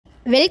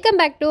Welcome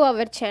back to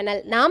our channel.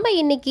 நாம்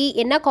இன்றைக்கி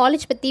என்ன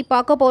காலேஜ் பற்றி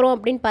பார்க்க போகிறோம்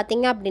அப்படின்னு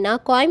பார்த்தீங்க அப்படின்னா,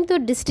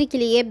 கோயம்புத்தூர்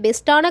டிஸ்ட்ரிக்ட்லேயே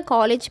பெஸ்ட்டான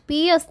college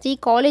PSG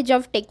college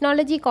of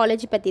technology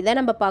college பற்றி தான்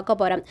நம்ம பார்க்க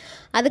போகிறோம்.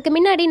 அதுக்கு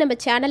முன்னாடி நம்ம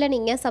சேனலை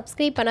நீங்கள்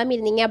சப்ஸ்கிரைப் பண்ணாமல்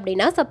இருந்தீங்க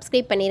அப்படின்னா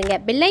சப்ஸ்கிரைப் பண்ணிடுங்க,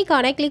 பெல்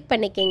ஐக்கானை கிளிக்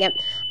பண்ணிக்கோங்க.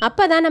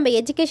 அப்போ தான் நம்ம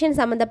எஜுகேஷன்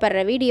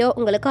சம்மந்தப்படுற வீடியோ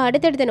உங்களுக்கு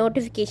அடுத்தடுத்த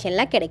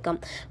நோட்டிஃபிகேஷனில் கிடைக்கும்.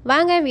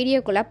 வாங்க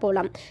வீடியோக்குள்ளே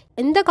போகலாம்.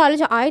 இந்த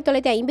காலேஜ்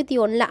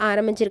 1951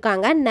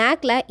 ஆரம்பிச்சிருக்காங்க.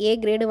 NACல A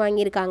கிரேடு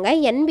வாங்கியிருக்காங்க.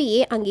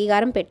 NBA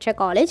அங்கீகாரம் பெற்ற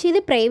காலேஜ்.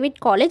 இது private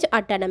college,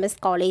 autonomous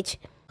college,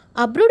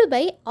 approved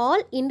by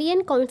all Indian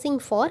Council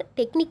for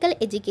Technical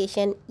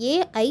Education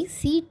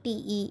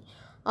AICTE,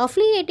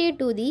 affiliated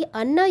to the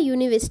Anna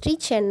University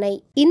Chennai.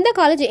 இந்த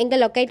காலேஜ் எங்க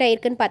லொக்கேட்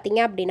ஆயிருக்குன்னு பார்த்தீங்க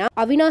அப்படின்னா,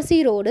 அவினாசி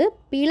ரோடு,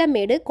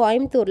 பீளமேடு,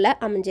 கோயம்புத்தூர்ல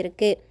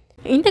அமைஞ்சிருக்கு.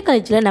 இந்த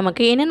காலேஜில்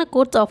நமக்கு என்னென்ன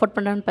கோர்ஸ் ஆஃபர்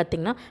பண்ணுறான்னு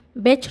பார்த்தீங்கன்னா,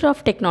 பேச்சுலர்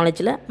ஆஃப்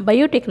டெக்னாலஜியில்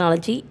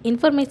biotechnology,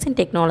 information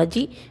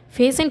technology,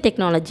 fashion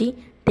technology,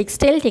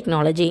 textile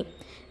technology.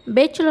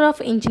 Bachelor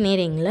of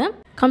இன்ஜினியரிங்கில்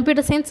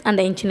computer science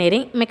and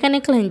engineering,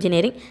 mechanical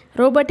engineering,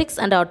 robotics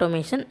and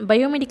automation,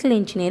 biomedical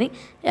engineering,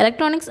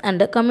 electronics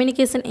and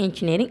communication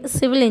engineering,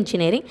 civil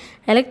engineering,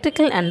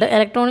 electrical and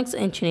electronics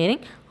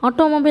engineering,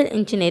 automobile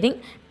engineering,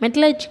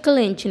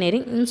 metallurgical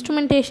engineering,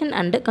 instrumentation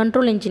and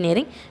control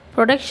engineering,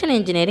 production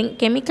engineering,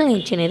 chemical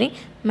engineering,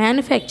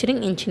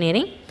 manufacturing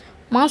engineering.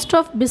 Master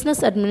of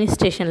business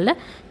அட்மினிஸ்ட்ரேஷனில்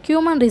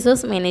human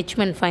resource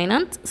management,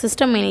 finance,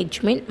 system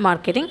management,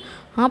 marketing,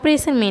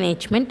 operation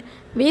management,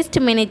 waste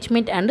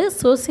management and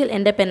social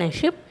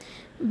entrepreneurship.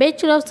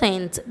 Bachelor of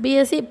science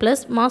BSc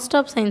plus master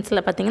of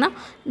சயின்ஸில் பார்த்தீங்கன்னா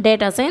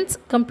data science,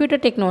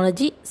 computer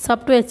technology,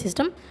 software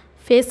system,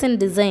 fashion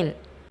design.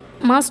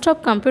 Master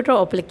of computer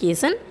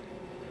application.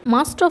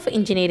 Master of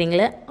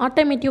இன்ஜினியரிங்கில்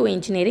automotive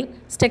engineering,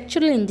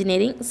 structural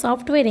engineering,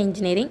 software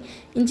engineering,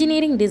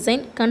 engineering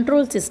design,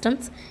 control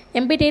systems,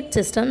 embedded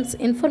systems,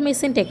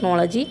 information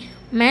technology,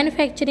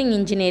 manufacturing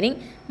engineering,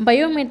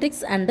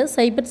 biometrics and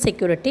cyber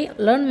security,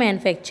 learn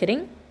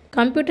manufacturing,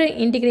 computer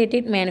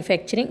integrated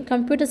manufacturing,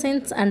 computer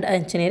science and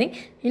engineering,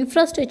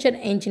 infrastructure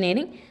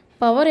engineering,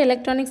 power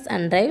electronics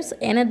and drives,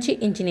 energy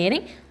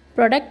engineering,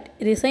 product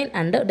design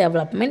and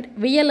development,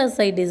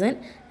 VLSI design,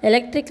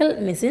 electrical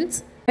machines,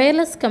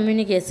 wireless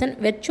communication,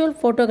 virtual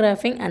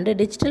photographing and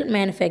digital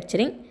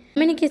manufacturing,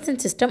 communication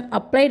system,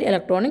 applied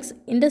electronics,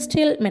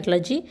 industrial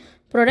metallurgy,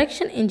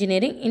 production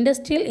engineering,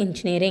 industrial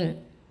engineering.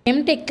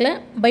 MTechல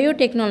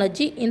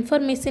biotechnology,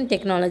 information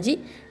technology,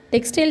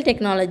 textile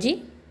technology,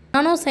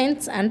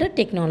 nanoscience and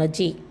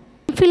technology.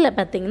 MPhilல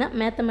பார்த்தீங்கன்னா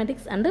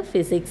mathematics and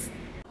physics.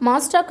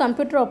 Master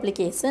computer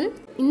application.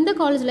 இந்த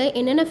காலேஜில்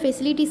என்னென்ன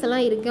facilities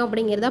எல்லாம் இருக்குது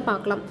அப்படிங்கிறத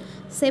பார்க்கலாம்.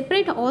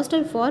 Separate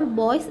hostel for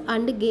boys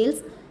and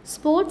girls,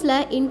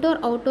 ஸ்போர்ட்ஸில் indoor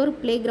outdoor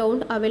play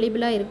ground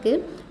அவைலபிளாக இருக்குது.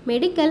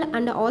 Medical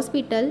and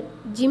hospital,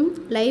 gym,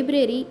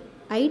 library,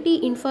 IT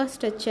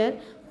infrastructure,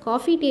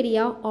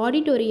 காஃபிடேரியா,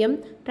 auditorium,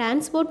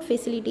 transport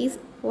facilities,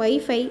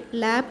 wifi,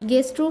 lab,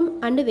 guest room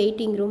and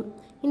waiting room.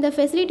 இந்த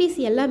ஃபெசிலிட்டிஸ்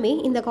எல்லாமே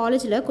இந்த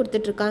காலேஜில்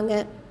கொடுத்துட்ருக்காங்க.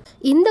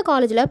 இந்த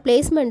காலேஜில்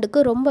பிளேஸ்மெண்ட்டுக்கு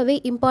ரொம்பவே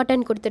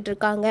இம்பார்ட்டன்ட்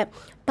கொடுத்துட்ருக்காங்க.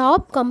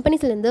 டாப்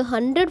கம்பெனிஸ்லேருந்து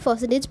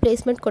 100%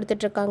 பிளேஸ்மெண்ட்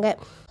கொடுத்துட்ருக்காங்க.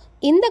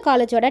 இந்த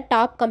காலேஜோட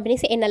டாப்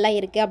கம்பெனிஸ் என்னெல்லாம்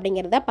இருக்குது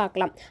அப்படிங்கிறத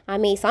பார்க்கலாம்.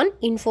 Amazon,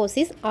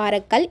 Infosys,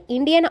 oracle,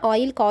 Indian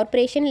oil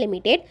corporation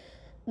limited,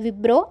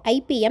 Wipro,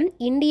 IPM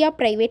India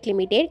private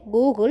limited,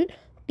 Google,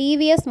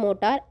 TVS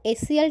motor,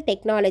 SCL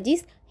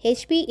technologies,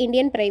 HP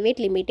Indian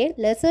private limited,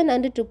 lesson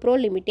and ட்ரிப்ரோ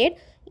limited,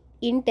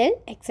 Intel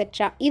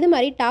etcetera. இது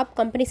மாதிரி டாப்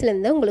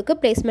கம்பெனிஸ்லேருந்து உங்களுக்கு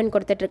பிளேஸ்மெண்ட்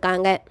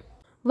கொடுத்துட்ருக்காங்க.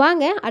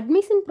 வாங்க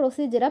அட்மிஷன்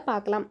ப்ரொசீஜரை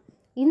பார்க்கலாம்.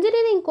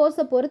 இன்ஜினியரிங்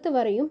கோர்ஸை பொறுத்த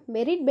வரையும்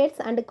merit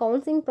paste and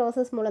counselling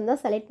process மூலம்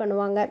தான் செலக்ட்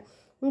பண்ணுவாங்க.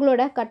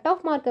 உங்களோட கட்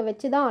ஆஃப் மார்க்கை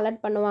வச்சு தான்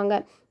அலாட் பண்ணுவாங்க.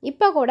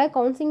 இப்போ கூட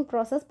கவுன்சிலிங்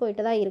ப்ராசஸ்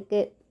போயிட்டு தான்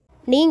இருக்குது.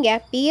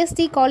 நீங்கள்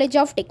PSG காலேஜ்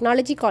ஆஃப்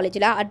டெக்னாலஜி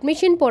காலேஜில்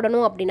அட்மிஷன்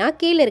போடணும் அப்படின்னா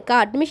கீழே இருக்க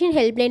அட்மிஷன்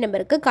ஹெல்ப்லைன்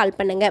நம்பருக்கு கால்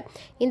பண்ணுங்கள்.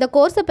 இந்த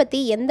கோர்ஸை பற்றி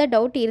எந்த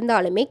டவுட்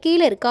இருந்தாலுமே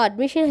கீழே இருக்க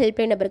அட்மிஷன்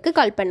ஹெல்ப்லைன் நம்பருக்கு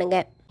கால்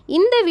பண்ணுங்கள்.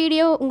 இந்த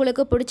வீடியோ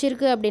உங்களுக்கு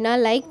பிடிச்சிருக்கு அப்படின்னா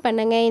லைக்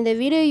பண்ணுங்கள். இந்த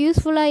வீடியோ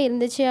யூஸ்ஃபுல்லாக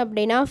இருந்துச்சு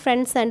அப்படின்னா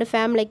ஃப்ரெண்ட்ஸ் அண்ட்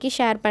ஃபேமிலிக்கு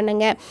ஷேர்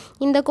பண்ணுங்கள்.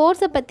 இந்த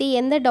கோர்ஸை பற்றி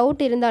எந்த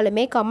டவுட்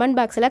இருந்தாலுமே கமெண்ட்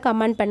பாக்ஸில்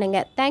கமெண்ட்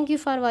பண்ணுங்கள். தேங்க்யூ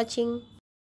ஃபார் வாட்சிங்.